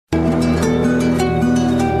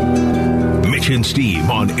and Steve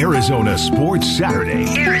on Arizona Sports Saturday.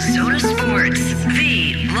 Arizona Sports,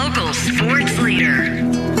 the local sports leader.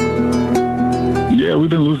 Yeah, we've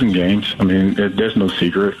been losing games. I mean, there's no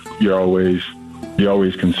secret. You're always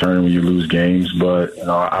concerned when you lose games, but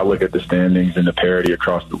I look at the standings and the parity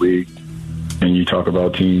across the league, and you talk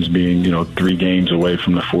about teams being 3 games away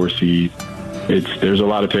from the 4 seed. There's a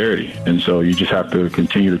lot of parity, and so you just have to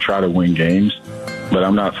continue to try to win games. But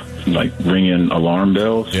I'm not ringing alarm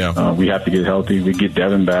bells. Yeah. We have to get healthy. We get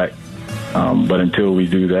Devin back, but until we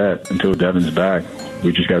do that, until Devin's back,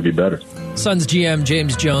 we just got to be better. Suns GM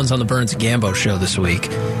James Jones on the Burns and Gambo show this week.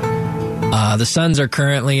 The Suns are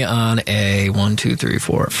currently on a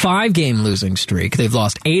 5-game losing streak. They've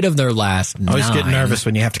lost 8 of their last 9. I always get nervous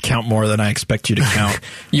when you have to count more than I expect you to count.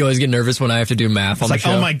 You always get nervous when I have to do math on the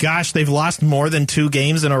show? Oh my gosh, they've lost more than 2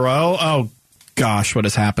 games in a row? Oh gosh, what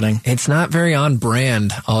is happening? It's not very on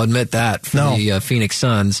brand, I'll admit that, for the Phoenix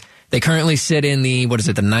Suns. They currently sit in the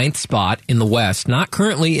 9th spot in the West, not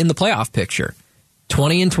currently in the playoff picture.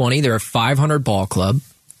 20-20, they're a 500 ball club.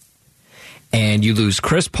 And you lose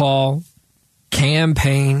Chris Paul, Cam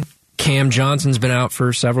Payne, Cam Johnson's been out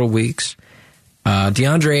for several weeks.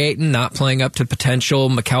 DeAndre Ayton not playing up to potential.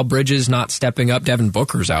 Mikal Bridges not stepping up. Devin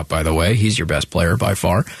Booker's out, by the way. He's your best player by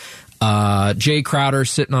far. Jay Crowder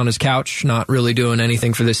sitting on his couch, not really doing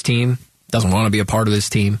anything for this team. Doesn't want to be a part of this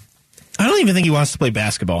team. I don't even think he wants to play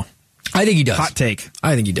basketball. I think he does. Hot take.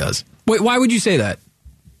 I think he does. Wait, why would you say that?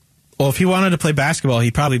 Well, if he wanted to play basketball,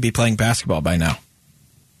 he'd probably be playing basketball by now.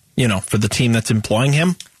 For the team that's employing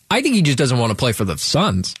him. I think he just doesn't want to play for the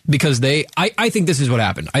Suns because I think this is what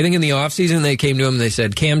happened. I think in the offseason they came to him and they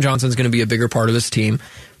said, Cam Johnson's going to be a bigger part of this team.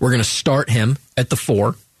 We're going to start him at the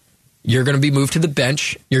 4. You're going to be moved to the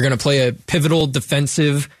bench. You're going to play a pivotal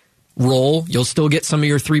defensive role. You'll still get some of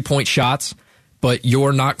your 3-point shots, but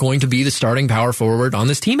you're not going to be the starting power forward on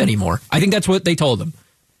this team anymore. I think that's what they told him.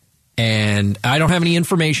 And I don't have any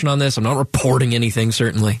information on this. I'm not reporting anything,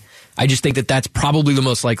 certainly. I just think that that's probably the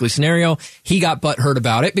most likely scenario. He got butthurt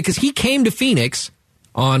about it because he came to Phoenix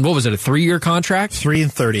on, a 3-year contract? 3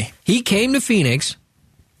 and 30. He came to Phoenix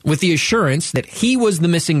with the assurance that he was the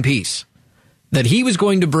missing piece, that he was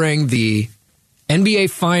going to bring the NBA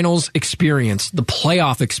Finals experience, the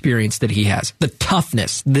playoff experience that he has, the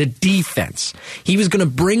toughness, the defense. He was going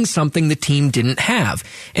to bring something the team didn't have.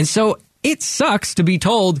 And so it sucks to be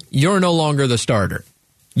told you're no longer the starter.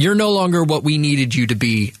 You're no longer what we needed you to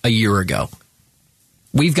be a year ago.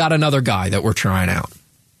 We've got another guy that we're trying out.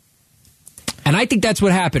 And I think that's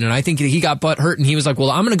what happened. And I think he got butthurt and he was like, well,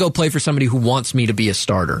 I'm going to go play for somebody who wants me to be a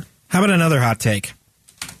starter. How about another hot take?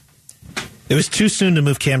 It was too soon to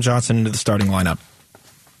move Cam Johnson into the starting lineup.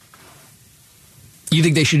 You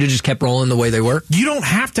think they should have just kept rolling the way they were? You don't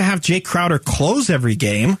have to have Jay Crowder close every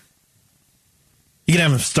game. You can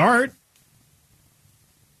have him start.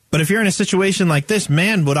 But if you're in a situation like this,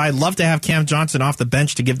 man, would I love to have Cam Johnson off the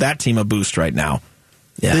bench to give that team a boost right now.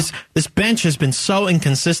 Yeah. This bench has been so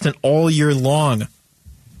inconsistent all year long.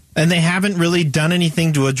 And they haven't really done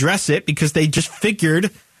anything to address it because they just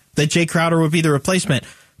figured that Jay Crowder would be the replacement.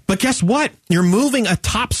 But guess what? You're moving a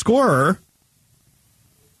top scorer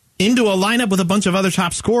into a lineup with a bunch of other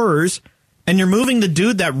top scorers, and you're moving the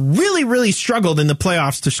dude that really, really struggled in the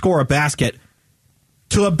playoffs to score a basket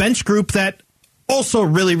to a bench group that also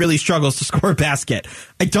really, really struggles to score a basket.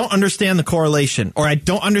 I don't understand the correlation, or I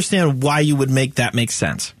don't understand why you would make that make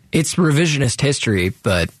sense. It's revisionist history,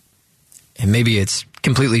 and maybe it's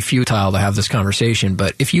completely futile to have this conversation,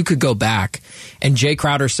 but if you could go back and Jay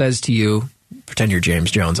Crowder says to you, pretend you're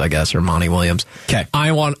James Jones, I guess, or Monty Williams, okay,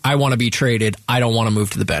 I want to be traded. I don't want to move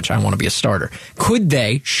to the bench. I want to be a starter.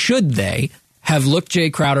 Should they have looked Jay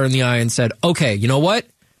Crowder in the eye and said, okay, you know what?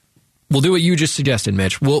 We'll do what you just suggested,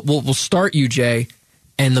 Mitch. We'll start you, Jay,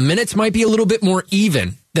 and the minutes might be a little bit more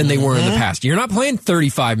even than they were in the past. You're not playing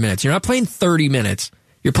 35 minutes. You're not playing 30 minutes.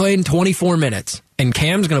 You're playing 24 minutes, and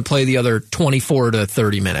Cam's going to play the other 24 to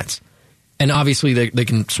 30 minutes. And obviously they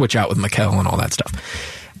can switch out with Mikal and all that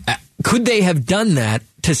stuff. Could they have done that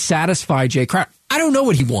to satisfy Jay Crowder? I don't know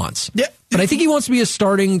what he wants. Yeah. But I think he wants to be a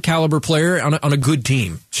starting caliber player on a good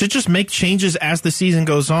team. Should just make changes as the season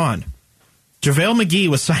goes on. JaVale McGee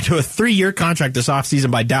was signed to a 3-year contract this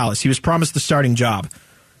offseason by Dallas. He was promised the starting job.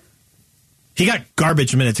 He got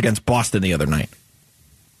garbage minutes against Boston the other night.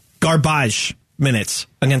 Garbage minutes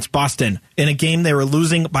against Boston in a game they were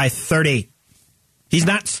losing by 30. He's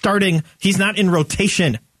not starting. He's not in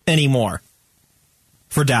rotation anymore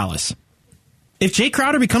for Dallas. If Jay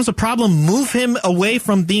Crowder becomes a problem, move him away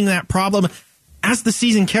from being that problem as the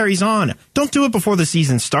season carries on. Don't do it before the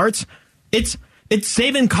season starts. It's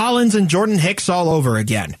Zaven Collins and Jordan Hicks all over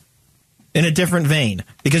again. in a different vein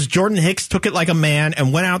because Jordan Hicks took it like a man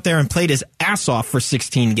and went out there and played his ass off for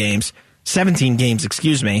 17 games, and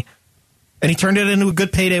he turned it into a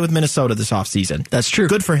good payday with Minnesota this offseason. That's true.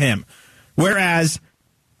 Good for him. Whereas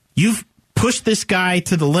you've pushed this guy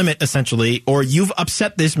to the limit, essentially, or you've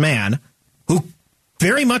upset this man who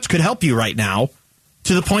very much could help you right now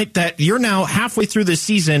to the point that you're now halfway through this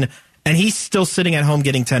season and he's still sitting at home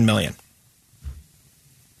getting $10 million.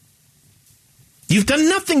 You've done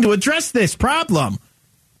nothing to address this problem.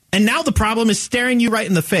 And now the problem is staring you right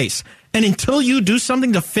in the face. And until you do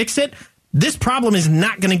something to fix it, this problem is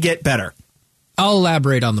not going to get better. I'll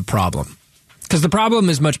elaborate on the problem. Because the problem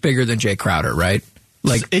is much bigger than Jay Crowder, right?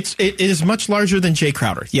 Like it is much larger than Jay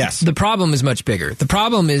Crowder, yes. The problem is much bigger. The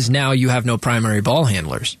problem is now you have no primary ball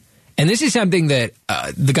handlers. And this is something that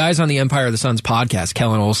the guys on the Empire of the Suns podcast,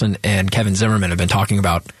 Kellen Olson and Kevin Zimmerman, have been talking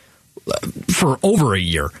about for over a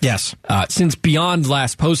year. Yes. Since beyond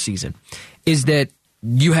last postseason, is that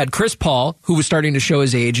you had Chris Paul, who was starting to show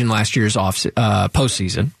his age in last year's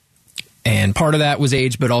postseason. And part of that was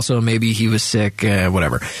age, but also maybe he was sick,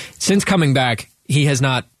 whatever. Since coming back, he has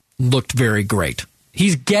not looked very great.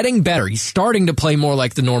 He's getting better. He's starting to play more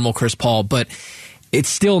like the normal Chris Paul, but it's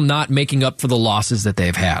still not making up for the losses that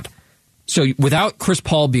they've had. So without Chris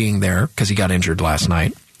Paul being there, because he got injured last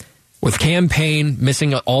night, with Cam Payne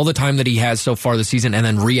missing all the time that he has so far this season and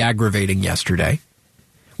then re-aggravating yesterday,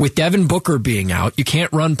 with Devin Booker being out, you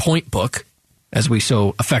can't run point book, as we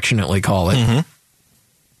so affectionately call it. Mm-hmm.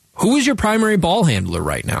 Who is your primary ball handler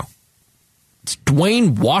right now? It's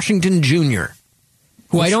Dwayne Washington Jr.,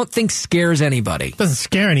 who I don't think scares anybody. Doesn't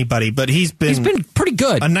scare anybody, but he's been pretty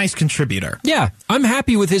good. A nice contributor. Yeah, I'm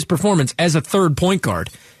happy with his performance as a third point guard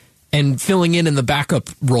and filling in the backup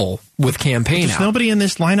role with Cam Payne out. There's nobody in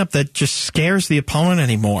this lineup that just scares the opponent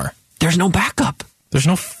anymore. There's no backup. There's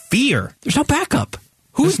no fear. There's no backup.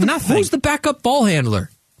 Who's the backup ball handler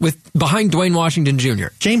behind Dwayne Washington Jr.?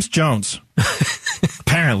 James Jones.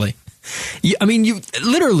 Apparently. Yeah, I mean,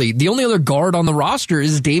 literally, the only other guard on the roster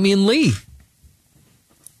is Damian Lee.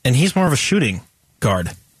 And he's more of a shooting guard.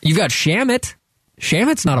 You've got Shamet.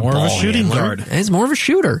 Shamet's not more a ball of a shooting handler. guard. He's more of a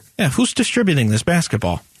shooter. Yeah, who's distributing this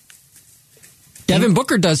basketball? Devin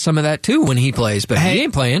Booker does some of that too when he plays, but he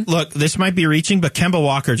ain't playing. Look, this might be reaching, but Kemba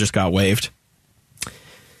Walker just got waived.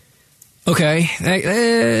 Okay,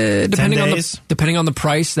 depending on the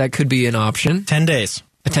price, that could be an option. 10 days.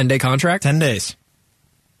 A 10-day contract? 10 days.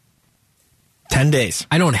 10 days.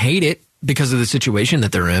 I don't hate it because of the situation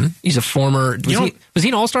that they're in. He's a former... Was he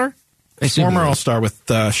an All-Star? Former All-Star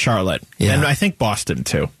with Charlotte. Yeah. And I think Boston,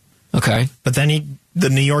 too. Okay. But then the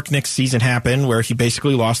New York Knicks season happened where he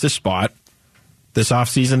basically lost his spot. This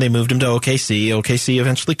offseason, they moved him to OKC. OKC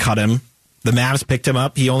eventually cut him. The Mavs picked him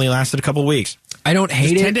up. He only lasted a couple weeks. I don't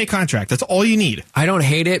hate it. 10-day contract. That's all you need. I don't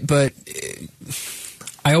hate it, but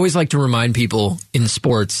I always like to remind people in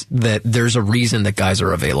sports that there's a reason that guys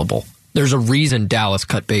are available. There's a reason Dallas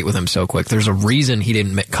cut bait with him so quick. There's a reason he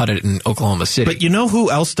didn't cut it in Oklahoma City. But you know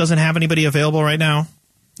who else doesn't have anybody available right now?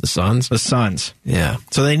 The Suns? The Suns. Yeah.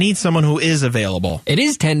 So they need someone who is available. It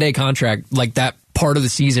is 10-day contract, like that part of the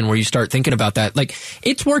season where you start thinking about that. Like,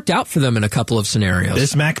 it's worked out for them in a couple of scenarios.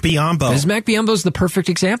 Bismack Biyombo's the perfect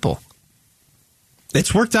example.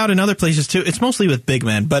 It's worked out in other places, too. It's mostly with big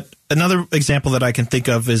men. But another example that I can think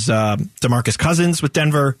of is DeMarcus Cousins with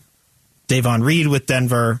Denver, Davon Reed with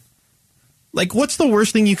Denver. Like, what's the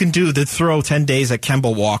worst thing you can do to throw 10 days at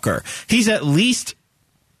Kemba Walker? He's at least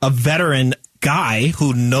a veteran guy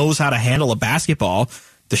who knows how to handle a basketball.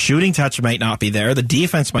 The shooting touch might not be there. The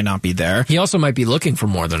defense might not be there. He also might be looking for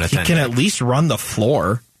more than a 10. He can at least run the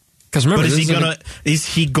floor. Because remember, but is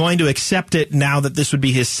he going to accept it now that this would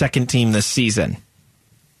be his second team this season?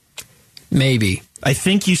 Maybe. I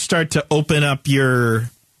think you start to open up you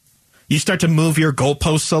start to move your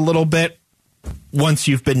goalposts a little bit once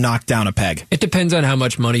you've been knocked down a peg. It depends on how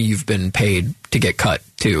much money you've been paid to get cut,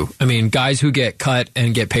 too. I mean, guys who get cut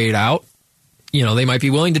and get paid out, they might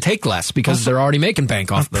be willing to take less because they're already making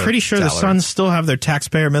bank off the I'm pretty sure salary. The Suns still have their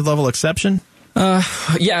taxpayer mid-level exception.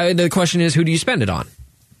 Yeah, the question is, who do you spend it on?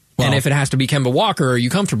 Well, and if it has to be Kemba Walker, are you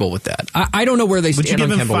comfortable with that? I don't know where they stand on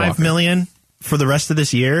Kemba Walker. Would you give him $5 million for the rest of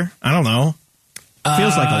this year? I don't know.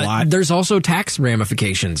 Feels like a lot. There's also tax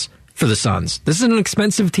ramifications for the Suns. This is an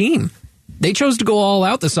expensive team. They chose to go all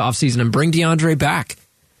out this offseason and bring DeAndre back,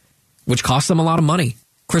 which cost them a lot of money.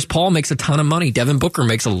 Chris Paul makes a ton of money. Devin Booker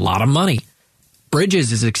makes a lot of money.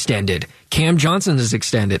 Bridges is extended. Cam Johnson is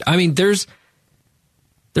extended. I mean, there's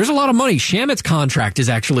a lot of money. Shamet's contract is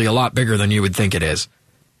actually a lot bigger than you would think it is.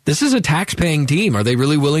 This is a tax-paying team. Are they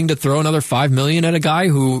really willing to throw another $5 million at a guy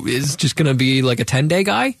who is just going to be like a 10-day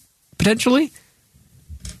guy, potentially?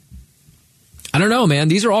 don't know, man.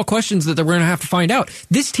 These are all questions that we're going to have to find out.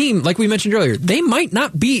 This team, like we mentioned earlier, they might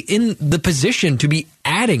not be in the position to be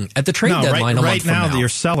adding at the trade deadline a month from now. You're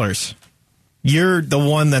sellers. You're the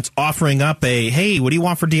one that's offering up hey, what do you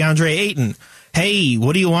want for DeAndre Ayton? Hey,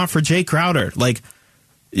 what do you want for Jay Crowder? Like,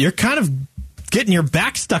 you're kind of getting your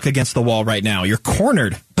back stuck against the wall right now. You're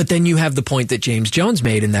cornered. But then you have the point that James Jones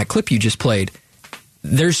made in that clip you just played.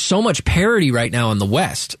 There's so much parity right now in the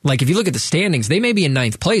West. Like, if you look at the standings, they may be in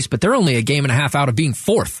 9th place, but they're only a game and a half out of being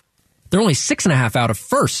 4th. They're only 6.5 out of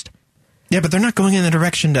 1st. Yeah, but they're not going in the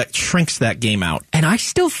direction that shrinks that game out. And I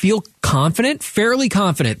still feel confident, fairly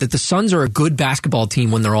confident, that the Suns are a good basketball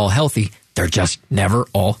team when they're all healthy. They're just never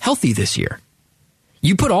all healthy this year.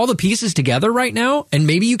 You put all the pieces together right now, and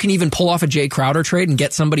maybe you can even pull off a Jay Crowder trade and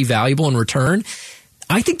get somebody valuable in return.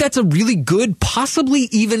 I think that's a really good, possibly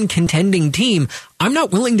even contending team. I'm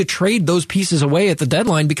not willing to trade those pieces away at the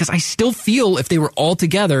deadline because I still feel if they were all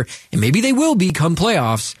together, and maybe they will be come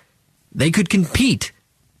playoffs, they could compete.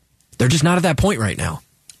 They're just not at that point right now.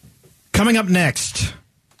 Coming up next,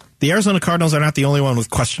 the Arizona Cardinals are not the only one with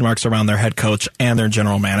question marks around their head coach and their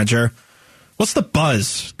general manager. What's the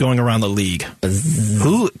buzz going around the league?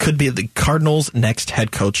 Who could be the Cardinals' next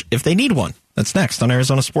head coach if they need one? That's next on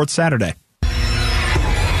Arizona Sports Saturday.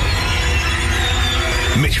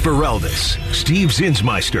 Mitch Feraldis, Steve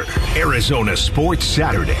Zinsmeister, Arizona Sports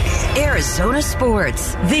Saturday. Arizona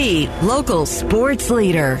Sports, the local sports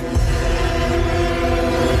leader.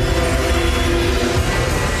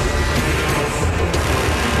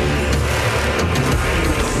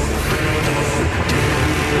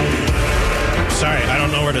 Sorry, I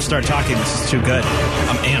don't know where to start talking. This is too good.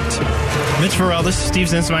 I'm amped. Mitch Feraldis, Steve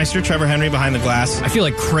Zinsmeister, Trevor Henry behind the glass. I feel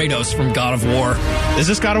like Kratos from God of War. Is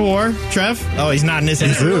this God of War, Trev? Oh, he's not in his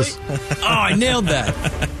Zeus. Oh, I nailed that.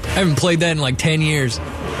 I haven't played that in like 10 years.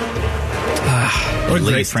 What a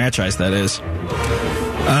great franchise that is.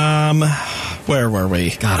 Where were we?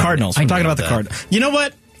 Cardinals. We're talking about the Cardinals. You know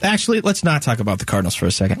what? Actually, let's not talk about the Cardinals for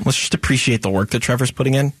a second. Let's just appreciate the work that Trevor's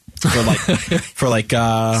putting in for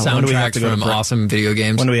soundtracks from awesome video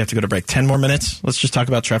games. When do we have to go to break? 10 more minutes? Let's just talk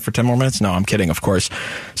about Trev for 10 more minutes? No, I'm kidding, of course.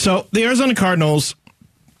 So, the Arizona Cardinals,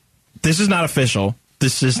 this is not official.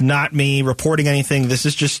 This is not me reporting anything. This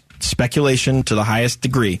is just speculation to the highest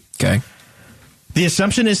degree. Okay. The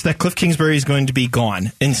assumption is that Cliff Kingsbury is going to be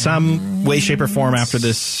gone in some way, shape, or form after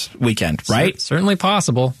this weekend, right? Certainly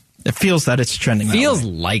possible. It feels that it's trending that Feels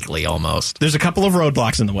way. likely, almost. There's a couple of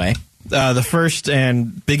roadblocks in the way. The first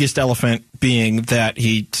and biggest elephant being that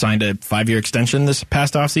he signed a 5-year extension this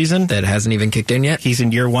past offseason. That hasn't even kicked in yet? He's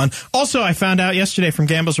in year 1. Also, I found out yesterday from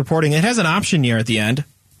Gamble's reporting, it has an option year at the end.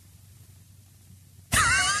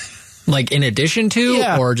 Like in addition to,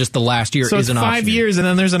 Yeah. or just the last year So is it's an 5 option? years, and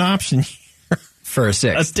then there's an option year For a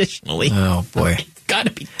 6th. additionally. Oh, boy.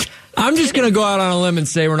 Gotta be. I'm just going to go out on a limb and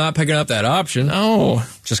say we're not picking up that option. Oh.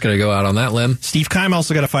 Just going to go out on that limb. Steve Keim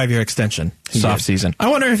also got a 5-year extension this did. offseason. I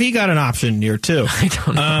wonder if he got an option year, too. I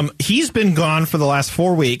don't know. He's been gone for the last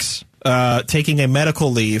 4 weeks, taking a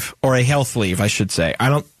medical leave, or a health leave, I should say.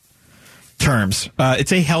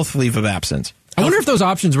 It's a health leave of absence. I wonder if those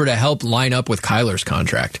options were to help line up with Kyler's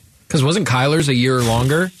contract. Because wasn't Kyler's a year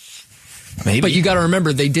longer? Maybe. But you got to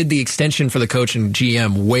remember, they did the extension for the coach and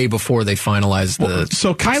GM way before they finalized the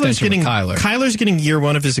So Kyler's extension getting with Kyler. Kyler's getting year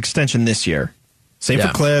 1 of his extension this year. Same Yeah.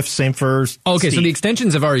 for Cliff, same for Okay, Steve. so the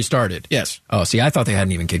extensions have already started. Yes. Oh, see, I thought they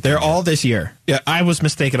hadn't even kicked in They're yet. all this year. Yeah, I was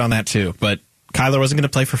mistaken on that too, but Kyler wasn't going to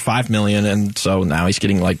play for $5 million, and so now he's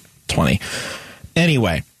getting like 20.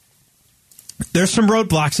 Anyway, there's some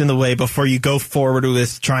roadblocks in the way before you go forward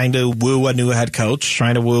with trying to woo a new head coach,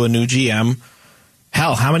 trying to woo a new GM.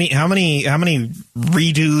 Hell, how many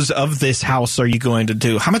redos of this house are you going to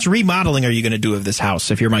do? How much remodeling are you going to do of this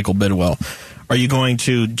house if you're Michael Bidwell? Are you going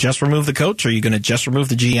to just remove the coach? Are you going to just remove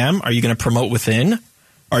the GM? Are you going to promote within?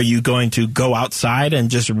 Are you going to go outside and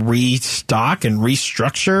just restock and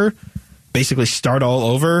restructure? Basically start all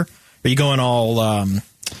over? Are you going all,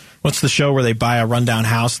 what's the show where they buy a rundown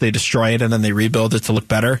house, they destroy it, and then they rebuild it to look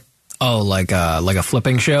better? Oh, like a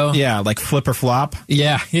flipping show? Yeah, like Flip or Flop.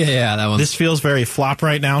 Yeah, that one. This feels very flop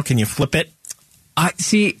right now. Can you flip it?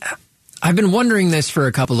 I've been wondering this for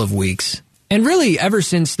a couple of weeks. And really, ever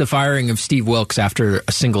since the firing of Steve Wilkes after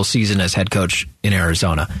a single season as head coach in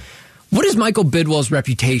Arizona, what is Michael Bidwell's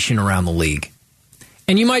reputation around the league?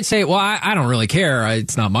 And you might say, well, I don't really care.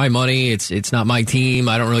 It's not my money. It's not my team.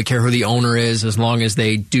 I don't really care who the owner is as long as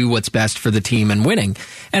they do what's best for the team and winning.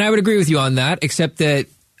 And I would agree with you on that, except that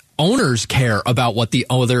owners care about what the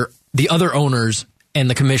other owners and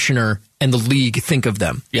the commissioner and the league think of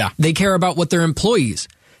them. Yeah. They care about what their employees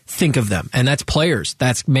think of them. And that's players,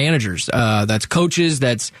 that's managers, that's coaches,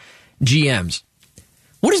 that's GMs.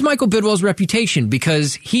 What is Michael Bidwell's reputation?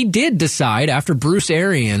 Because he did decide after Bruce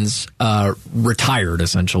Arians retired,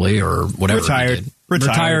 essentially, or whatever.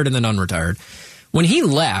 Retired and then unretired. When he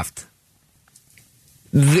left,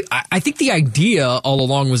 I think the idea all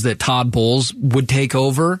along was that Todd Bowles would take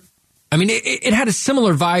over. I mean, it had a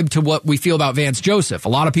similar vibe to what we feel about Vance Joseph. A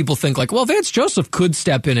lot of people think like, well, Vance Joseph could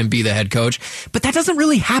step in and be the head coach, but that doesn't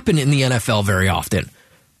really happen in the NFL very often,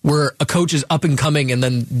 where a coach is up and coming and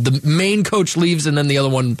then the main coach leaves and then the other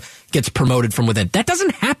one gets promoted from within. That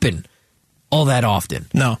doesn't happen all that often.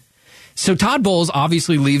 No. So Todd Bowles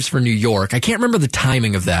obviously leaves for New York. I can't remember the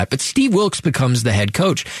timing of that, but Steve Wilks becomes the head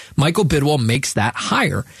coach. Michael Bidwell makes that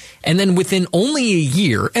hire. And then within only a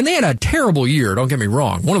year, and they had a terrible year, don't get me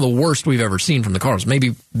wrong, one of the worst we've ever seen from the Cardinals,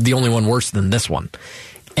 maybe the only one worse than this one.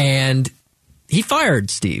 And he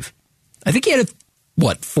fired Steve. I think he had a,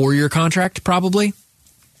 4-year contract probably?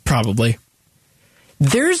 Probably.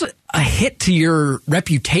 There's a hit to your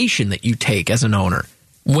reputation that you take as an owner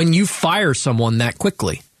when you fire someone that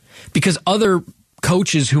quickly. Because other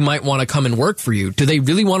coaches who might want to come and work for you, do they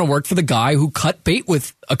really want to work for the guy who cut bait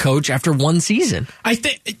with a coach after one season? I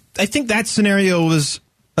think that scenario was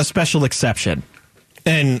a special exception.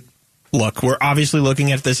 And look, we're obviously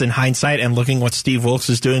looking at this in hindsight and looking what Steve Wilks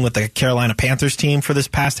is doing with the Carolina Panthers team for this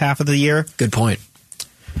past half of the year. Good point.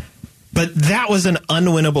 But that was an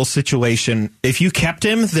unwinnable situation. If you kept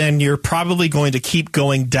him, then you're probably going to keep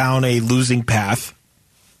going down a losing path.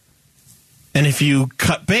 And if you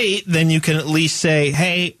cut bait, then you can at least say,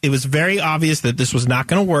 hey, it was very obvious that this was not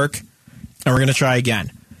going to work, and we're going to try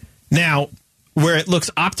again. Now, where it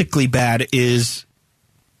looks optically bad is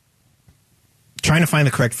trying to find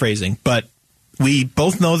the correct phrasing, but we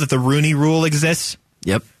both know that the Rooney Rule exists.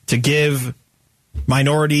 Yep. To give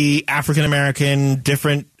minority, African-American,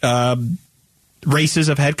 different races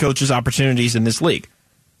of head coaches opportunities in this league.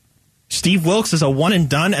 Steve Wilks is a one and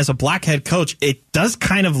done as a black head coach. It does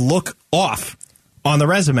kind of look off on the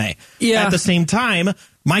resume. Yeah. At the same time,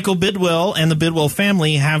 Michael Bidwell and the Bidwell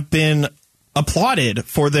family have been applauded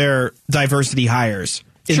for their diversity hires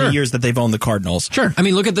in the years that they've owned the Cardinals. Sure. I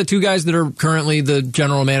mean, look at the two guys that are currently the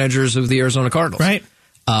general managers of the Arizona Cardinals. Right.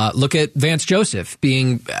 Look at Vance Joseph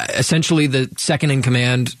being essentially the second in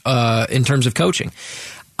command in terms of coaching.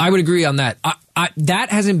 I would agree on that. That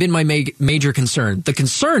hasn't been my major concern. The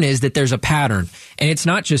concern is that there's a pattern, and it's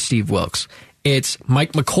not just Steve Wilks. It's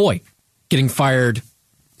Mike McCoy getting fired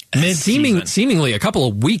seemingly a couple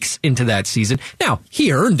of weeks into that season. Now,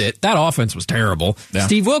 he earned it. That offense was terrible. Yeah.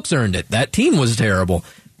 Steve Wilks earned it. That team was terrible.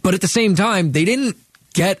 But at the same time, they didn't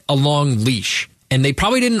get a long leash. And they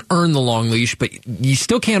probably didn't earn the long leash, but you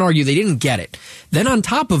still can't argue they didn't get it. Then on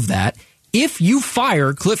top of that, if you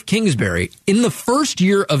fire Cliff Kingsbury in the first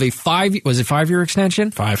year of a 5-year extension?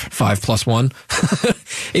 5 plus 1.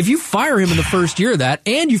 If you fire him in the first year of that,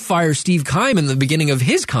 and you fire Steve Keim in the beginning of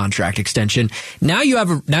his contract extension, now you have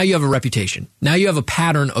a reputation. Now you have a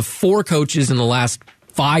pattern of 4 coaches in the last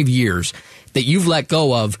 5 years that you've let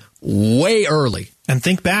go of way early. And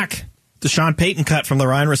think back, the Sean Payton cut from the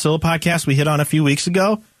Ryan Russillo podcast we hit on a few weeks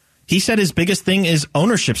ago. He said his biggest thing is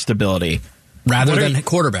ownership stability. Rather than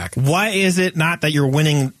quarterback. Why is it not that you're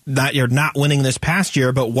winning, that you're not winning this past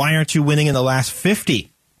year, but why aren't you winning in the last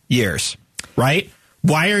 50 years, right?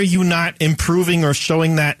 Why are you not improving or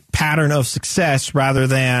showing that pattern of success rather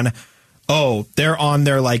than, oh, they're on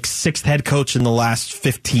their like 6th head coach in the last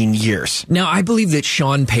 15 years? Now, I believe that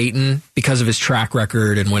Sean Payton, because of his track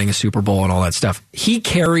record and winning a Super Bowl and all that stuff, he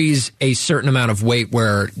carries a certain amount of weight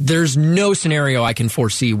where there's no scenario I can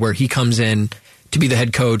foresee where he comes in to be the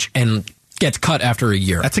head coach and gets cut after a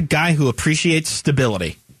year. That's a guy who appreciates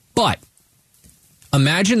stability. But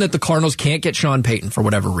imagine that the Cardinals can't get Sean Payton for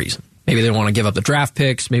whatever reason. Maybe they don't want to give up the draft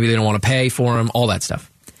picks. Maybe they don't want to pay for him, all that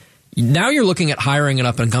stuff. Now you're looking at hiring an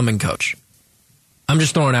up-and-coming coach. I'm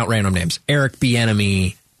just throwing out random names. Eric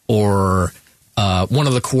Bieniemy or one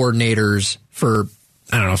of the coordinators for,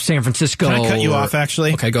 I don't know, San Francisco. Can I cut you off,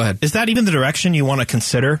 actually? Okay, go ahead. Is that even the direction you want to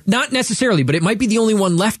consider? Not necessarily, but it might be the only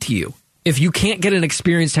one left to you. If you can't get an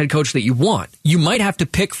experienced head coach that you want, you might have to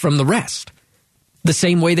pick from the rest. The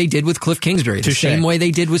same way they did with Cliff Kingsbury. The same way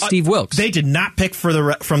they did with Steve Wilks. They did not pick from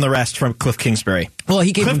the rest from Cliff Kingsbury. Well,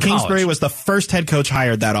 he came from college. Cliff Kingsbury was the first head coach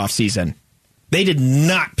hired that offseason. They did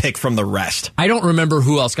not pick from the rest. I don't remember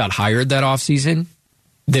who else got hired that offseason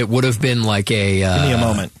that would have been like a... Give me a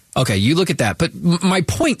moment. Okay, you look at that. But my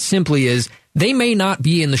point simply is they may not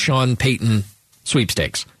be in the Sean Payton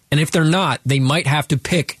sweepstakes. And if they're not, they might have to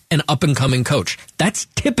pick an up-and-coming coach. That's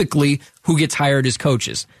typically who gets hired as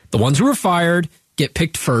coaches. The ones who are fired get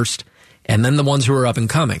picked first, and then the ones who are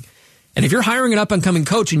up-and-coming. And if you're hiring an up-and-coming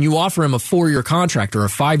coach and you offer him a 4-year contract or a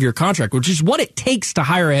 5-year contract, which is what it takes to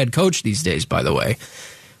hire a head coach these days, by the way,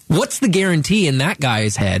 what's the guarantee in that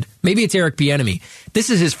guy's head? Maybe it's Eric Bieniemy. This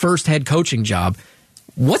is his first head coaching job.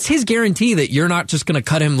 What's his guarantee that you're not just going to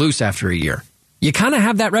cut him loose after a year? You kind of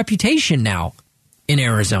have that reputation now in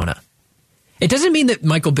Arizona. It doesn't mean that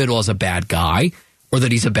Michael Bidwell is a bad guy or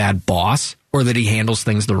that he's a bad boss or that he handles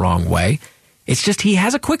things the wrong way. It's just he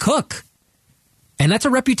has a quick hook. And that's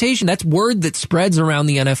a reputation. That's word that spreads around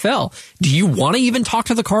the NFL. Do you want to even talk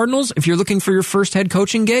to the Cardinals if you're looking for your first head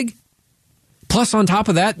coaching gig? Plus, on top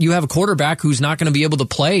of that, you have a quarterback who's not going to be able to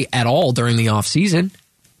play at all during the offseason.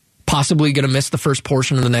 Possibly going to miss the first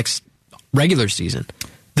portion of the next regular season.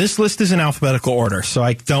 This list is in alphabetical order, so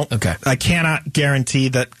I cannot guarantee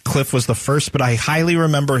that Cliff was the first, but I highly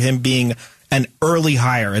remember him being an early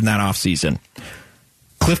hire in that offseason.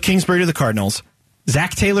 Cliff Kingsbury to the Cardinals,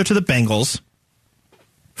 Zach Taylor to the Bengals,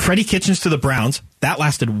 Freddie Kitchens to the Browns. That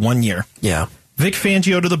lasted 1 year. Yeah. Vic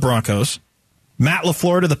Fangio to the Broncos, Matt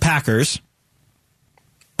LaFleur to the Packers,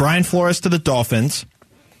 Brian Flores to the Dolphins,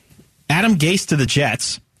 Adam Gase to the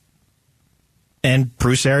Jets, and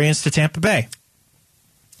Bruce Arians to Tampa Bay.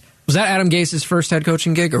 Was that Adam Gase's first head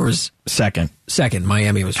coaching gig, or was second?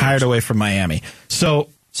 Miami was first. Hired away from Miami. So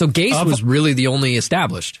Gase was really the only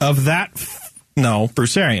established of that. No,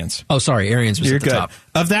 Bruce Arians. Oh, sorry, Arians was at the top.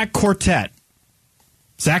 Of that quartet,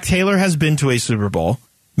 Zach Taylor has been to a Super Bowl.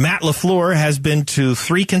 Matt LaFleur has been to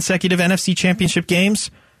 3 consecutive NFC Championship games,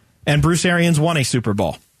 and Bruce Arians won a Super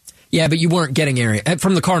Bowl. Yeah, but you weren't getting Arians.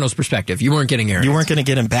 From the Cardinals' perspective, you weren't getting Arians. You weren't going to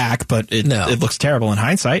get him back, but it looks terrible in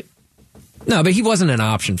hindsight. No, but he wasn't an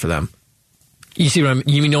option for them. You see what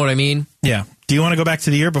you know what I mean? Yeah. Do you want to go back to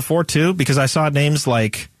the year before, too? Because I saw names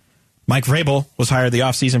like Mike Vrabel was hired the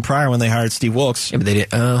offseason prior when they hired Steve Wilkes. Yeah, but they did.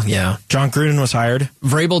 Yeah. John Gruden was hired.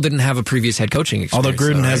 Vrabel didn't have a previous head coaching experience. Although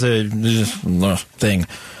Gruden has a thing.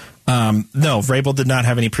 No, Vrabel did not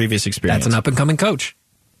have any previous experience. That's an up-and-coming coach.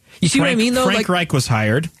 You see what I mean, though? Frank Reich was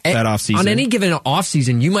hired that offseason. On any given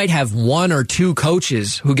offseason, you might have 1 or 2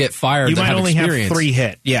 coaches who get fired. You might only experience. have 3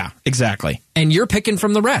 hit. Yeah, exactly. And you're picking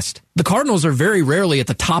from the rest. The Cardinals are very rarely at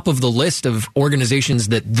the top of the list of organizations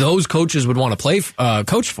that those coaches would want to play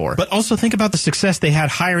coach for. But also think about the success they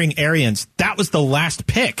had hiring Arians. That was the last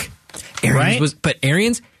pick.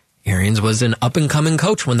 Arians was an up-and-coming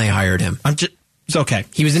coach when they hired him. It's okay.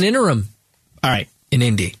 He was an interim. All right. In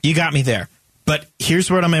Indy. You got me there. But here's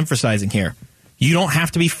what I'm emphasizing here. You don't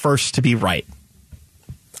have to be first to be right.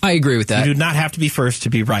 I agree with that. You do not have to be first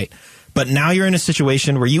to be right. But now you're in a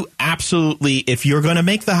situation where you absolutely, if you're going to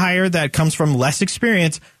make the hire that comes from less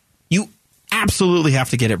experience, you absolutely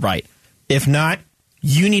have to get it right. If not,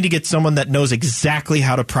 you need to get someone that knows exactly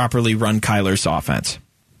how to properly run Kyler's offense.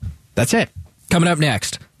 That's it. Coming up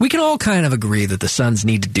next, we can all kind of agree that the Suns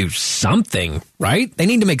need to do something, right? They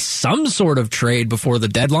need to make some sort of trade before the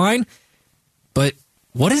deadline. But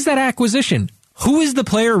what is that acquisition? Who is the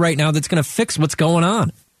player right now that's going to fix what's going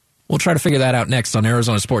on? We'll try to figure that out next on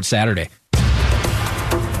Arizona Sports Saturday.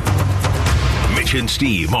 Mitch and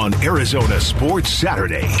Steve on Arizona Sports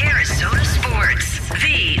Saturday. Arizona Sports,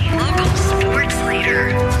 the local sports leader.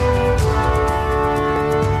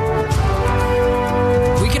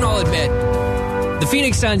 We can all admit the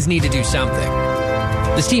Phoenix Suns need to do something.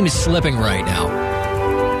 This team is slipping right now.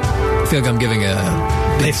 I feel like I'm giving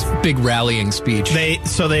a big rallying speech.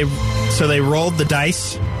 So they rolled the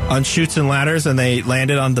dice on chutes and ladders, and they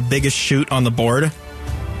landed on the biggest chute on the board.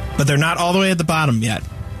 But they're not all the way at the bottom yet.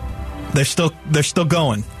 They're still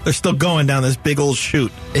going. They're still going down this big old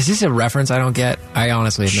chute. Is this a reference I don't get? I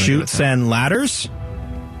honestly have no idea. Chutes and ladders?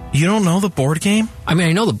 You don't know the board game? I mean,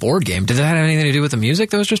 I know the board game. Did that have anything to do with the music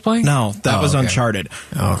that was just playing? No, that was Uncharted.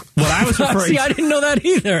 Oh. What I was referring See, I didn't know that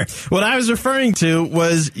either. What I was referring to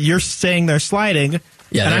was you're saying they're sliding.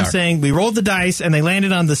 Yeah, and I'm saying we rolled the dice and they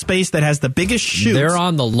landed on the space that has the biggest chute. They're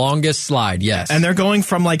on the longest slide, yes. And they're going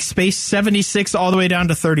from like space 76 all the way down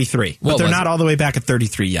to 33. But they're not all the way back at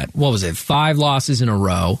 33 yet. What was it? 5 losses in a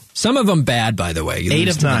row. Some of them bad, by the way. You 8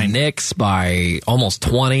 of 9. The Knicks by almost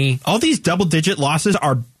 20. All these double-digit losses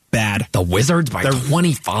are bad. The Wizards by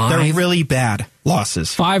 25. They're really bad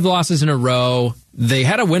losses. 5 losses in a row. They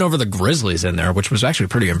had a win over the Grizzlies in there, which was actually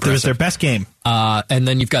pretty impressive. It was their best game. And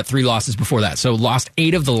then you've got 3 losses before that. So lost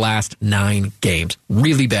 8 of the last 9 games.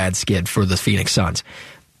 Really bad skid for the Phoenix Suns.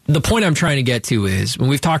 The point I'm trying to get to is, when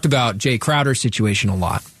we've talked about Jay Crowder's situation a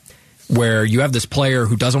lot, where you have this player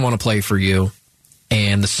who doesn't want to play for you,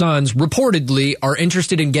 and the Suns reportedly are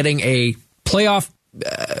interested in getting a playoff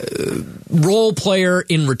role player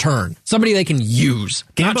in return. Somebody they can use.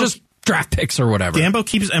 Not just draft picks or whatever. Gambo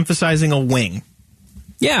keeps emphasizing a wing.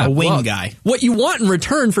 Yeah, a wing guy. What you want in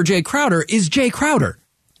return for Jay Crowder is Jay Crowder.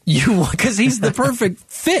 Because he's the perfect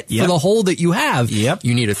fit for the hole that you have. Yep.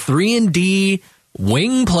 You need a 3-and-D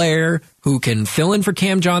wing player who can fill in for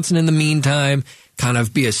Cam Johnson in the meantime, kind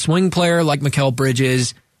of be a swing player like Mikal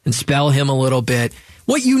Bridges and spell him a little bit.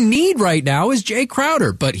 What you need right now is Jay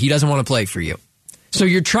Crowder, but he doesn't want to play for you. So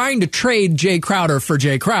you're trying to trade Jay Crowder for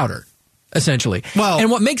Jay Crowder, essentially. Well, and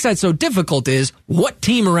what makes that so difficult is what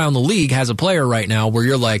team around the league has a player right now where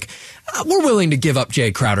you're like, we're willing to give up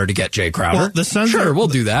Jay Crowder to get Jay Crowder. Well, the Suns we'll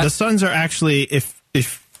do that. The Suns are actually, if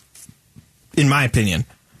in my opinion,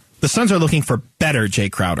 the Suns are looking for better Jay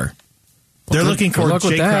Crowder. They're looking for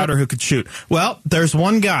Jay Crowder who could shoot. Well, there's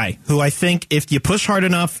one guy who I think if you push hard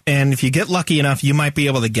enough and if you get lucky enough, you might be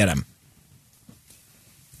able to get him.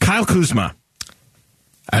 Kyle Kuzma.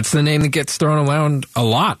 That's the name that gets thrown around a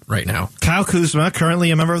lot right now. Kyle Kuzma,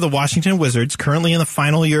 currently a member of the Washington Wizards, currently in the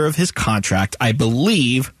final year of his contract, I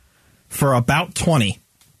believe, for about $20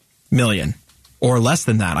 million or less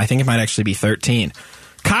than that. I think it might actually be 13.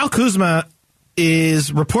 Kyle Kuzma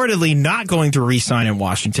is reportedly not going to re-sign in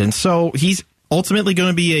Washington, so he's ultimately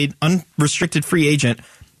going to be an unrestricted free agent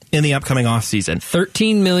in the upcoming offseason.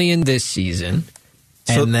 $13 million this season.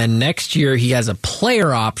 And then next year, he has a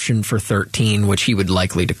player option for 13, which he would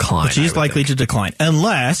likely decline. Which he's likely to decline,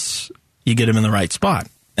 unless you get him in the right spot.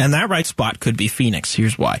 And that right spot could be Phoenix.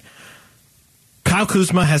 Here's why. Kyle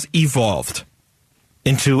Kuzma has evolved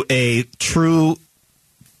into a true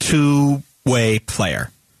two-way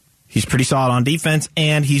player. He's pretty solid on defense,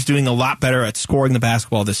 and he's doing a lot better at scoring the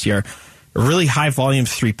basketball this year. A really high-volume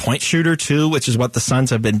three-point shooter, too, which is what the Suns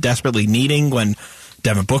have been desperately needing when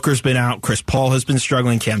Devin Booker's been out, Chris Paul has been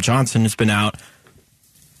struggling, Cam Johnson has been out.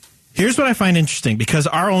 Here's what I find interesting, because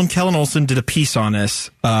our own Kellen Olson did a piece on this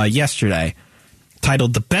yesterday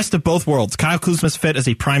titled The Best of Both Worlds. Kyle Kuzma's fit as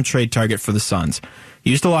a prime trade target for the Suns. He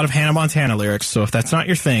used a lot of Hannah Montana lyrics, so if that's not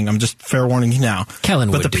your thing, I'm just fair warning you now. Kellen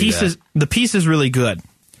would the piece do that. The piece is really good.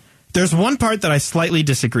 There's one part that I slightly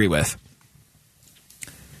disagree with.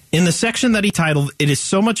 In the section that he titled, It is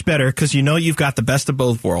so much better because you know you've got the best of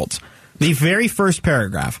both worlds. The very first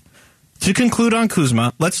paragraph. To conclude on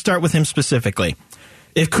Kuzma, let's start with him specifically.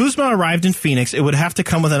 If Kuzma arrived in Phoenix, it would have to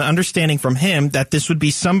come with an understanding from him that this would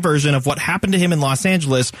be some version of what happened to him in Los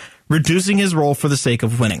Angeles, reducing his role for the sake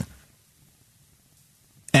of winning.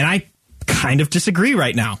 And I kind of disagree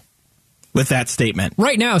right now with that statement.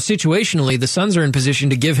 Right now, situationally, the Suns are in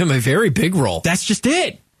position to give him a very big role. That's just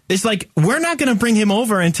it. It's like, we're not going to bring him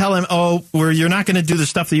over and tell him, you're not going to do the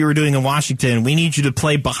stuff that you were doing in Washington. We need you to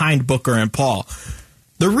play behind Booker and Paul.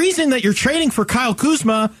 The reason that you're trading for Kyle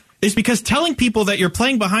Kuzma is because telling people that you're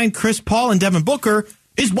playing behind Chris Paul and Devin Booker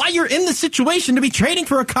is why you're in the situation to be trading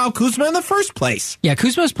for a Kyle Kuzma in the first place. Yeah,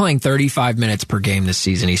 Kuzma's playing 35 minutes per game this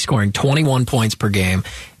season. He's scoring 21 points per game,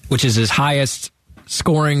 which is his highest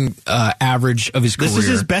scoring average of his career. This is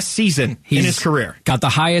his best season in his career. Got the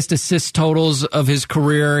highest assist totals of his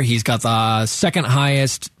career. He's got the second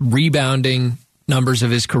highest rebounding numbers of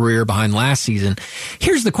his career behind last season.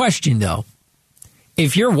 Here's the question, though.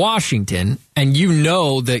 If you're Washington and you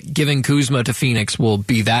know that giving Kuzma to Phoenix will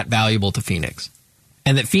be that valuable to Phoenix,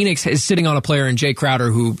 and that Phoenix is sitting on a player in Jay Crowder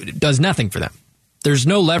who does nothing for them, there's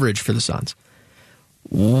no leverage for the Suns.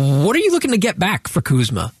 What are you looking to get back for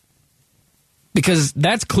Kuzma? Because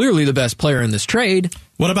that's clearly the best player in this trade.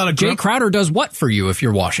 What about Jay Crowder does what for you if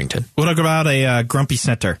you're Washington? What about a grumpy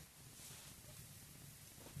center?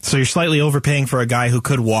 So you're slightly overpaying for a guy who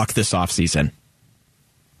could walk this offseason.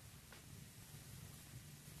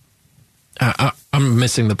 I'm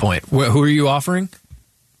missing the point. Who are you offering?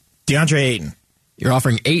 DeAndre Ayton. You're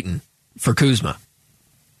offering Ayton for Kuzma.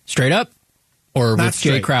 Straight up? Or Not with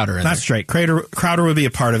straight. Jay Crowder in Not there? straight. Crowder would be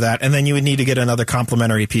a part of that, and then you would need to get another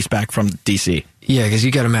complimentary piece back from DC. Yeah, because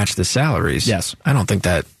you got to match the salaries. Yes. I don't think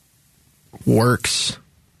that works.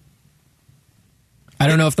 I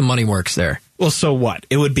don't know if the money works there. Well, so what?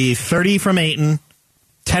 It would be 30 from Ayton,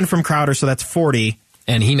 10 from Crowder, so that's 40.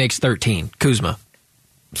 And he makes 13, Kuzma.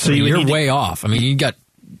 So you're way off. I mean, you got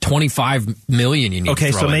 $25 million you need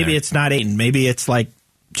to throw so in maybe there. it's not Ayton. Maybe it's like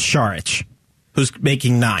Saric, who's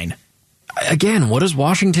making 9. Again, what does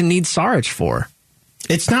Washington need Saric for?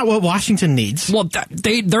 It's not what Washington needs. Well,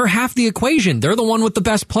 they're half the equation. They're the one with the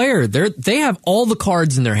best player. They have all the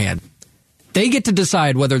cards in their hand. They get to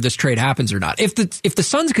decide whether this trade happens or not. If the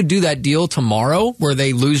Suns could do that deal tomorrow where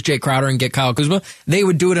they lose Jay Crowder and get Kyle Kuzma, they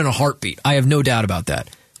would do it in a heartbeat. I have no doubt about that.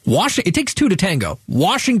 It takes 2 to tango.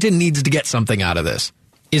 Washington needs to get something out of this.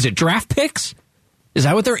 Is it draft picks? Is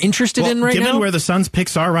that what they're interested in right now? Given where the Suns'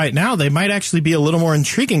 picks are right now, they might actually be a little more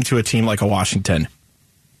intriguing to a team like a Washington.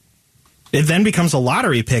 It then becomes a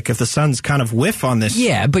lottery pick if the Suns kind of whiff on this.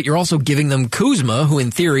 Yeah, but you're also giving them Kuzma, who in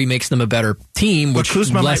theory makes them a better team, which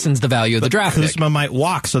lessens the value of the draft pick. Kuzma might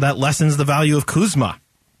walk, so that lessens the value of Kuzma.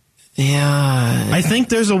 Yeah. I think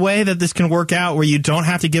there's a way that this can work out where you don't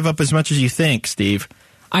have to give up as much as you think, Steve.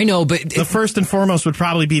 I know, but... The first and foremost would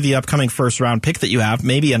probably be the upcoming first-round pick that you have,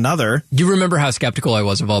 maybe another. Do you remember how skeptical I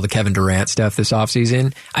was of all the Kevin Durant stuff this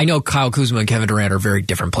offseason? I know Kyle Kuzma and Kevin Durant are very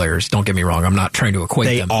different players. Don't get me wrong. I'm not trying to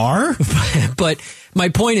equate them. They are? But my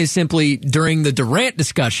point is simply, during the Durant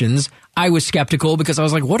discussions, I was skeptical because I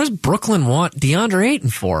was like, what does Brooklyn want DeAndre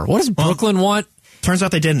Ayton for? What does Brooklyn want? Turns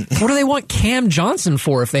out they didn't. What do they want Cam Johnson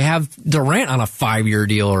for if they have Durant on a 5-year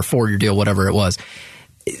deal or 4-year deal, whatever it was?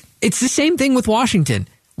 It's the same thing with Washington.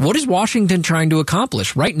 What is Washington trying to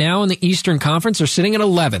accomplish? Right now in the Eastern Conference, they're sitting at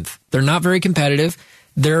 11th. They're not very competitive.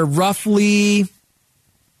 They're roughly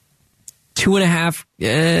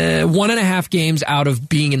 1.5 games out of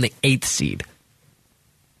being in the 8th seed.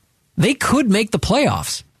 They could make the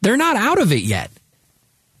playoffs. They're not out of it yet.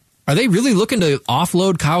 Are they really looking to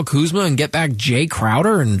offload Kyle Kuzma and get back Jay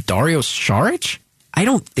Crowder and Dario Saric? I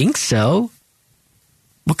don't think so.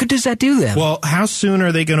 What good does that do then? Well, how soon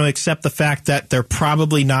are they going to accept the fact that they're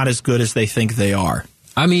probably not as good as they think they are?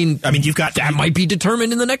 I mean, you've got that might be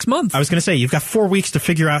determined in the next month. I was going to say, you've got 4 weeks to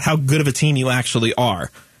figure out how good of a team you actually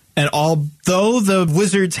are. And although the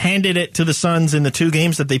Wizards handed it to the Suns in the 2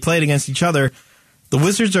 games that they played against each other, the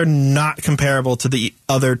Wizards are not comparable to the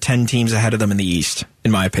other 10 teams ahead of them in the East,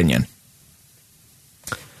 in my opinion.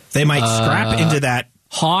 They might scrap into that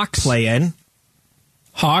Hawks play-in.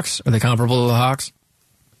 Hawks? Are they comparable to the Hawks?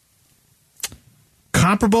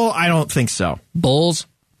 Comparable? I don't think so. Bulls?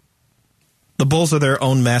 The Bulls are their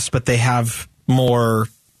own mess, but they have more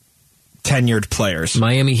tenured players.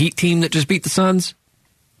 Miami Heat team that just beat the Suns?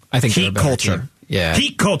 I think Heat culture. Team. Yeah.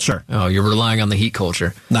 Heat culture. Oh, you're relying on the Heat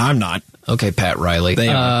culture. No, I'm not. Okay, Pat Riley. They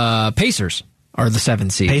are. Pacers are the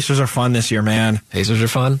 7th seed. Pacers are fun this year, man. Pacers are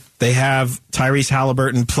fun. They have Tyrese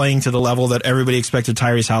Halliburton playing to the level that everybody expected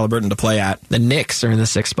Tyrese Halliburton to play at. The Knicks are in the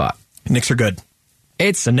 6th spot. Knicks are good.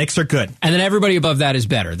 The Knicks are good. And then everybody above that is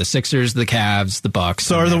better. The Sixers, the Cavs, the Bucks.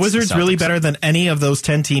 So are the Wizards really better than any of those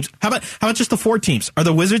 10 teams? How about just the 4 teams? Are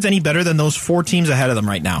the Wizards any better than those 4 teams ahead of them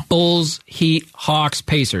right now? Bulls, Heat, Hawks,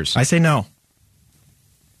 Pacers. I say no.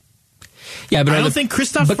 Yeah, but I don't think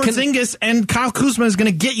Kristaps Porzingis and Kyle Kuzma is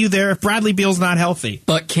going to get you there if Bradley Beal's not healthy.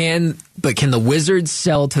 But can the Wizards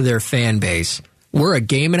sell to their fan base? We're a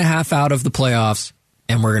game and a half out of the playoffs,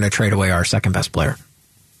 and we're going to trade away our second best player.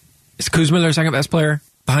 Is Kuzma their second best player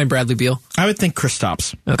behind Bradley Beal? I would think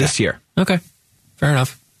Kristaps this year. Okay, fair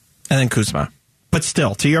enough. And then Kuzma. But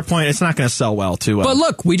still, to your point, it's not going to sell well too. But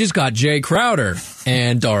look, we just got Jay Crowder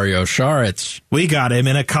and Dario Saric. We got him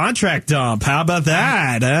in a contract dump. How about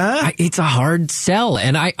that? Huh? It's a hard sell,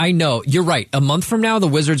 and I know you're right. A month from now, the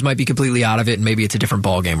Wizards might be completely out of it, and maybe it's a different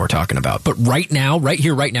ball game we're talking about. But right now,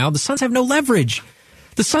 the Suns have no leverage.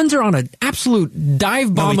 The Suns are on an absolute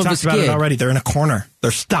dive bomb of a skid. We talked about it already. They're in a corner. They're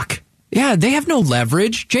stuck. Yeah, they have no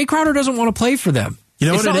leverage. Jay Crowder doesn't want to play for them.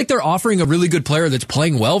 It's not like they're offering a really good player that's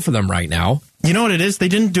playing well for them right now. You know what it is? They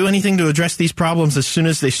didn't do anything to address these problems as soon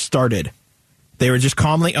as they started. They were just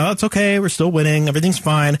calmly, oh, it's okay, we're still winning, everything's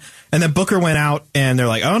fine. And then Booker went out, and they're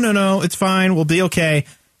like, oh, no, it's fine, we'll be okay.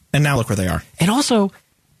 And now look where they are. And also,